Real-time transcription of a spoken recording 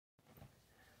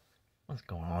What's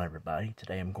going on, everybody?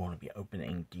 Today I'm going to be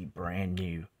opening the brand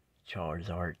new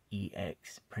Charizard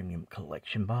EX Premium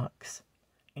Collection box,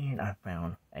 and I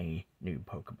found a new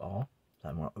Pokeball, so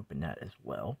I'm going to open that as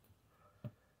well.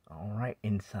 Alright,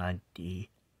 inside the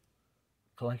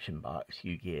collection box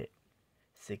you get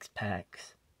 6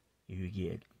 packs, you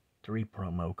get 3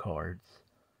 promo cards,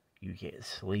 you get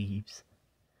sleeves,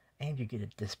 and you get a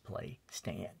display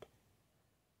stand.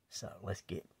 So let's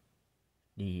get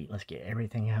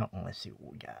everything out and let's see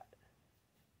what we got.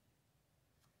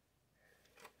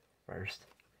 First,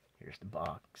 here's the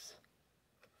box.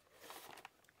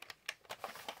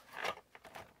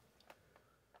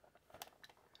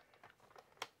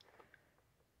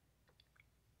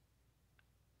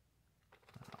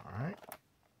 Alright.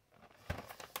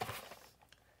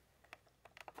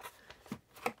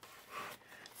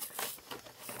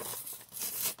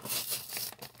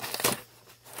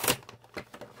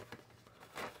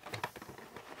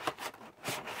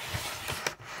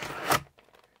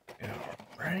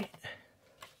 Right.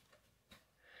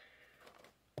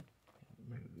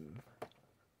 Move.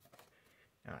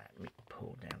 Alright, let me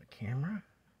pull down the camera.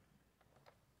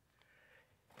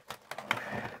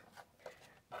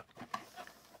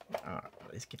 Alright,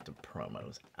 let's get the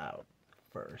promos out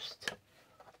first.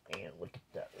 And look at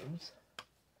those.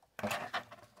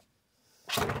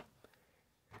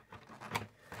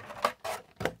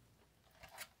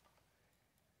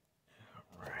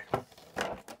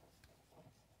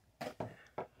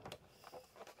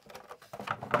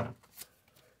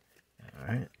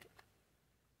 Alright.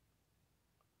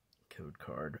 Code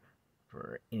card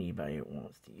for anybody that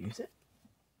wants to use it.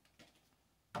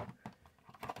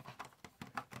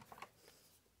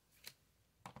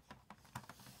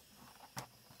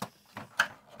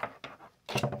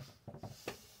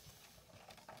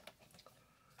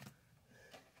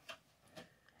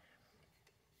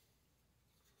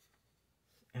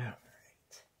 Alright.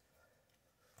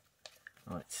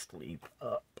 Let's sleeve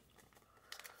up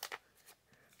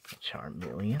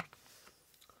Charmeleon,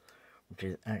 which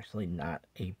is actually not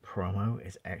a promo,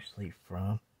 it's actually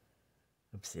from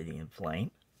Obsidian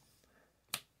Flame.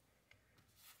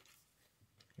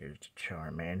 Here's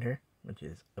Charmander, which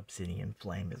is Obsidian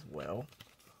Flame as well.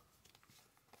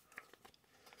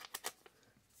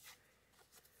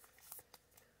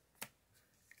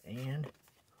 And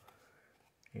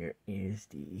here is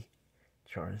the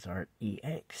Charizard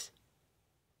EX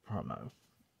promo.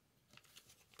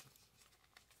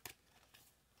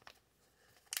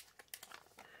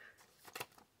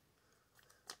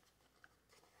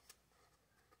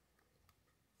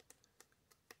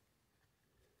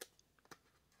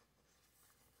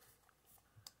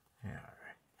 Alright,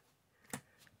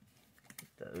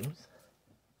 those.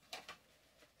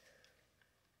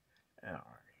 Alright,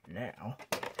 now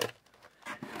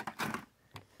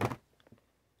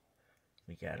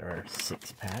we got our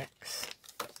 6 packs.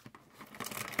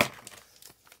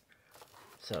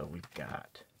 So we've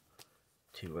got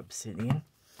 2 Obsidian,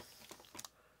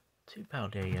 2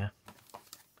 Paldea,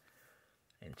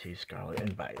 and 2 Scarlet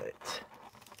and Violet.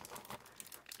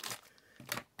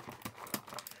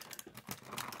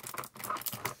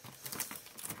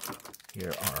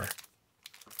 Here are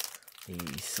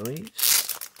the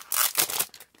sleeves,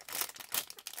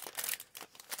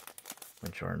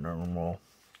 which are normal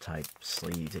type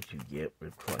sleeves that you get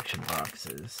with collection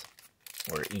boxes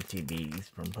or ETBs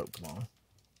from Pokemon.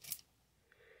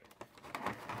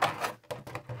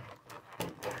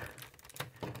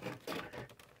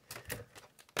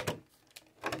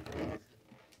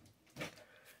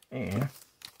 And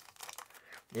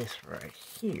this right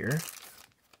here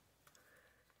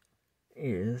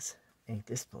is a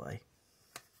display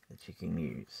that you can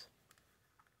use.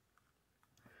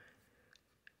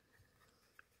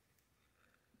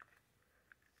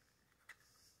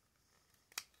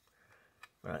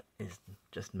 But it's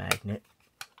just magnet.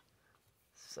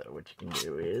 So what you can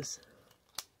do is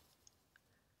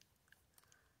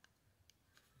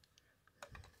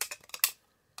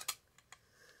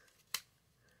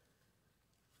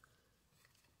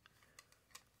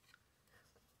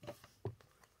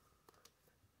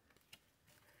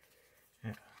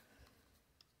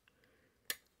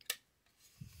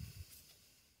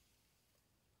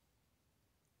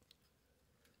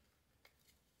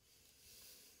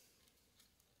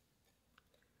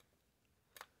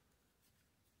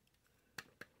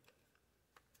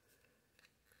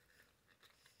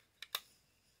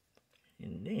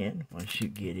and then once you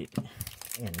get it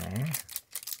in there,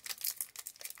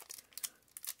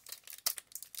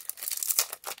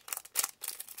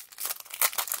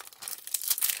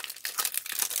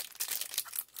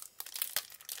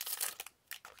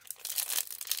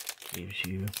 gives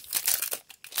you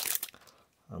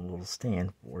a little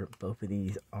stand for it. Both of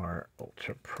these are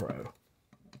Ultra Pro.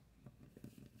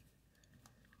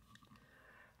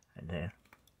 And then,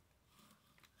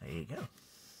 there you go.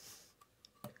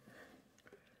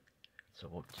 So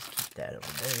we'll just keep that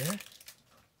over there.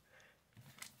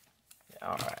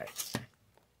 Alright,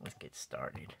 let's get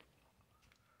started.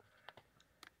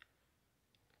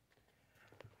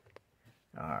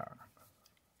 Alright,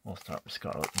 we'll start with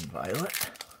Scarlet and Violet.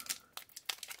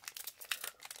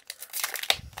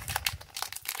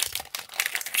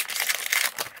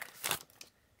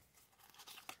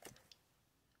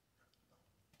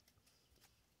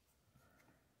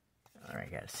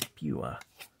 Alright, got Spua,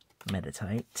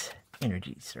 Meditite,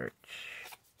 Energy Search,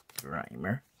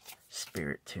 Grimer,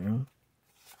 Spirit Tomb,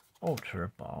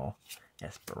 Ultra Ball,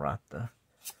 Esperata,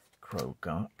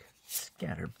 Krogunk,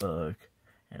 Scatterbug,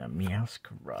 and a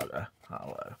Meowscarada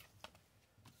Hollow.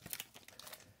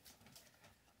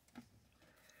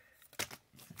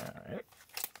 Alright.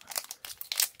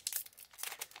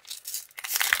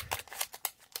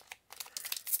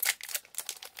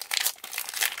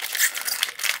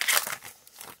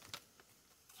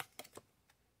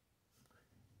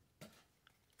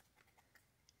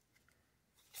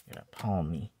 Got a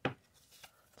Palmy,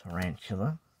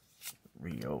 Tarantula,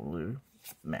 Riolu,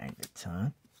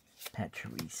 Magneton,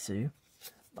 Pachirisu,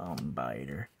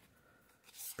 Bombiter,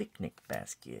 Picnic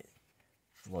Basket,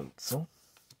 Floatzel,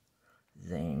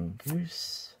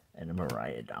 Zangoose, and a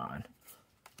Miraidon.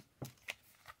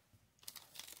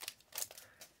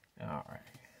 Alright.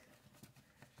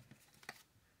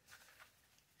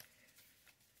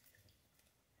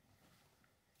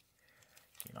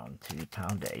 Get on to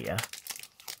Paldea.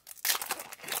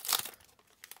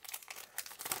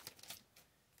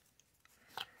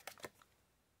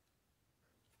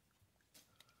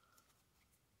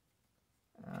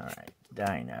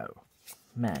 Dino,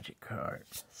 Magikarp,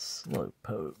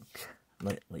 Slowpoke,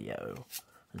 Litleo,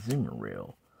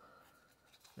 Azumarill,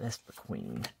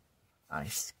 Vespiquen,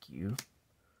 Ice-Cube,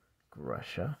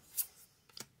 Grusha,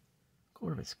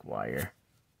 Corvisquire,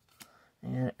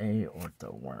 and a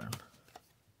Orthoworm.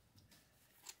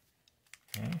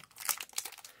 Okay.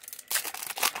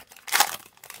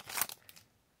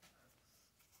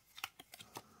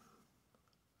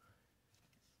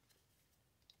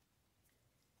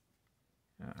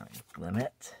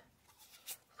 Glimmet,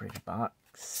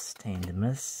 Frigibox,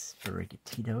 Tandemus,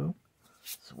 Brigatito,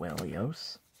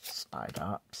 Swellios,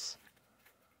 Spidops,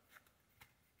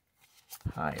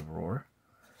 Pyroar,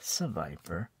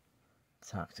 Seviper,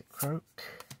 Toxicroak,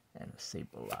 and a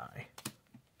Sableye.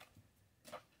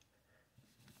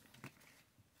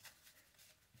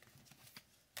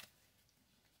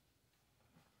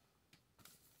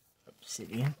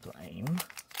 Obsidian Flame,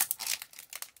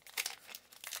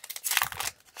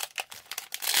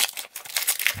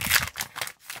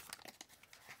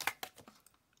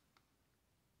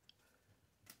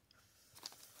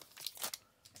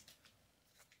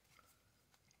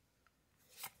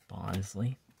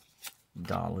 Bosley,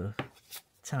 Dolluv,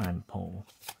 Time Pole,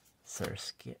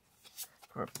 Surskit,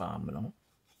 Carbonal,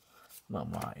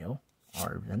 Mawile,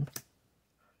 Arven,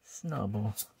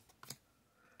 Snubble,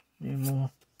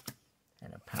 Numel,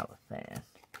 and a Palafan.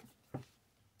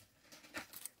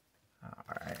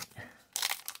 Alright.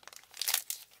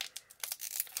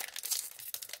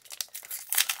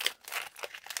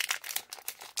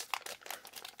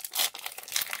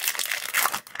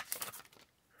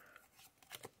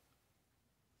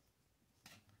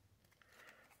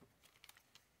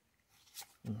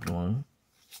 One,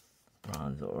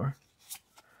 Bronzor,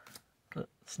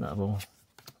 Snubble,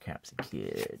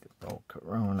 Capsakid,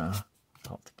 Volcarona,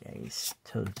 Poltergeist,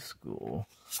 Toadschool,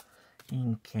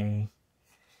 Inkay,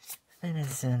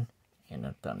 Venison, and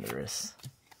a Thundurus.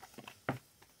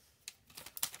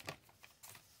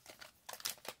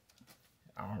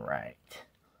 Alright,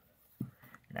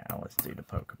 now let's do the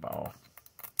Pokeball.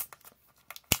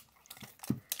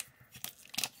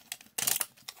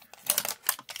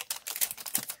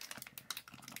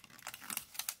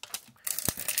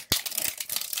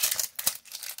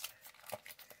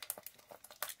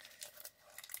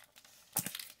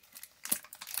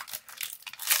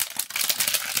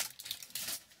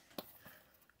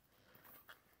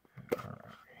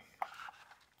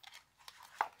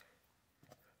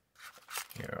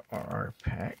 Here are our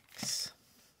packs.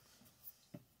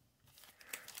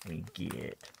 We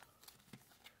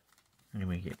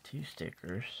get 2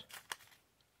 stickers.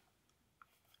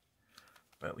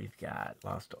 But we've got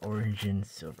Lost Origin,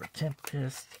 Silver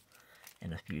Tempest,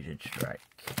 and a Fusion Strike.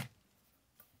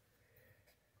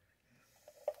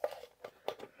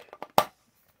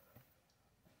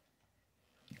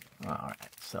 Alright,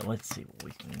 so let's see what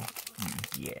we can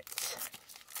get.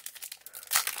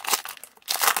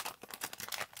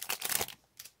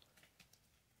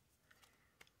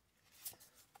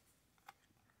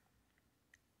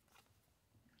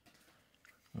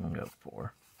 I'm gonna go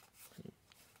 4. 2,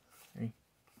 3.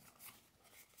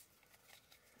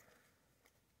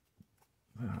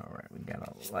 Alright, we got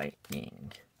a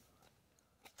lightning,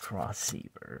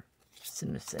 crosseaver,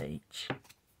 Sinisage,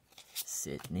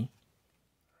 Sydney,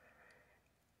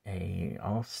 a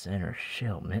off-center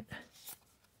Shelmet,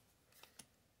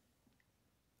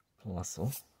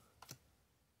 Plusle,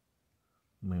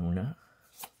 Muna,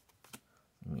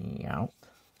 Meowth,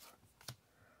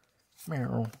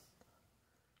 Meryl,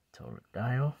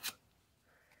 Totodile,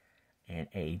 and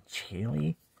a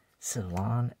Chili,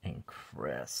 Salon, and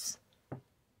Cress.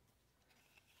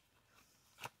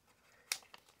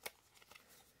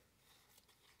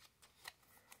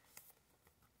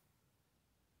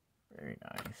 Very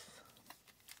nice.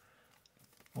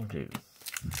 We'll do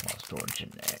Lost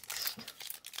Origin next.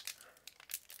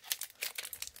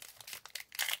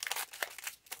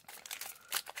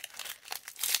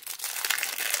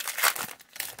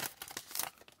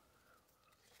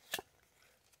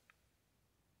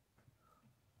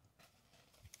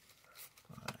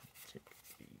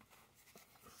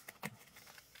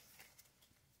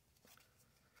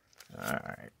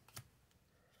 Alright.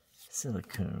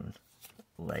 Silicone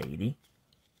Lady,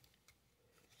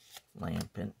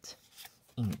 Lampent,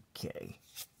 Inkay,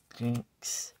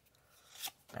 Jinx,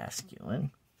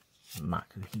 Basculin,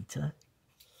 Makuhita,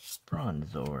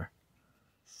 Bronzor,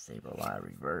 Sableye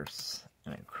Reverse,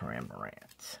 and a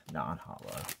Cramorant,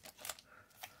 non-hollow.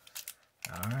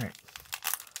 Alright.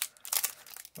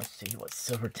 Let's see what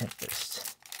Silver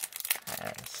Tempest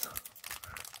has.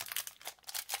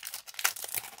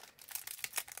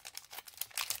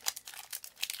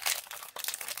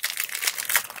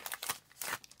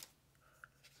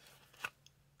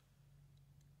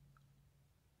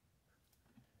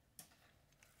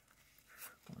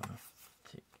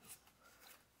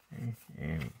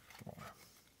 And 4.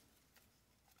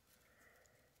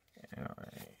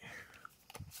 Alright.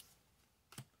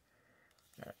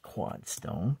 Got a Quad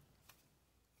Stone.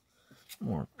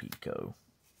 More Pico.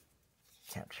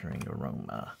 Capturing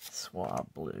Aroma.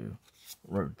 Swab Blue.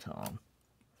 Rotom.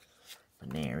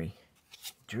 Baneri.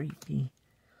 Dreepy.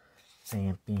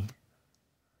 Vampy.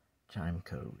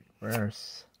 Chimeco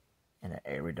Reverse. And an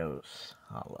Aridos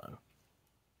Hollow.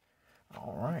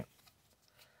 Alright.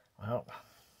 Well,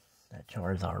 that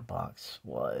Charizard box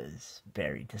was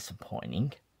very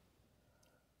disappointing.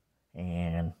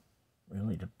 And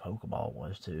really the Pokeball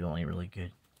was too. The only really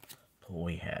good pull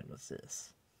we had was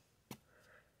this.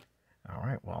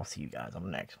 Alright, well I'll see you guys on the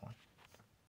next one.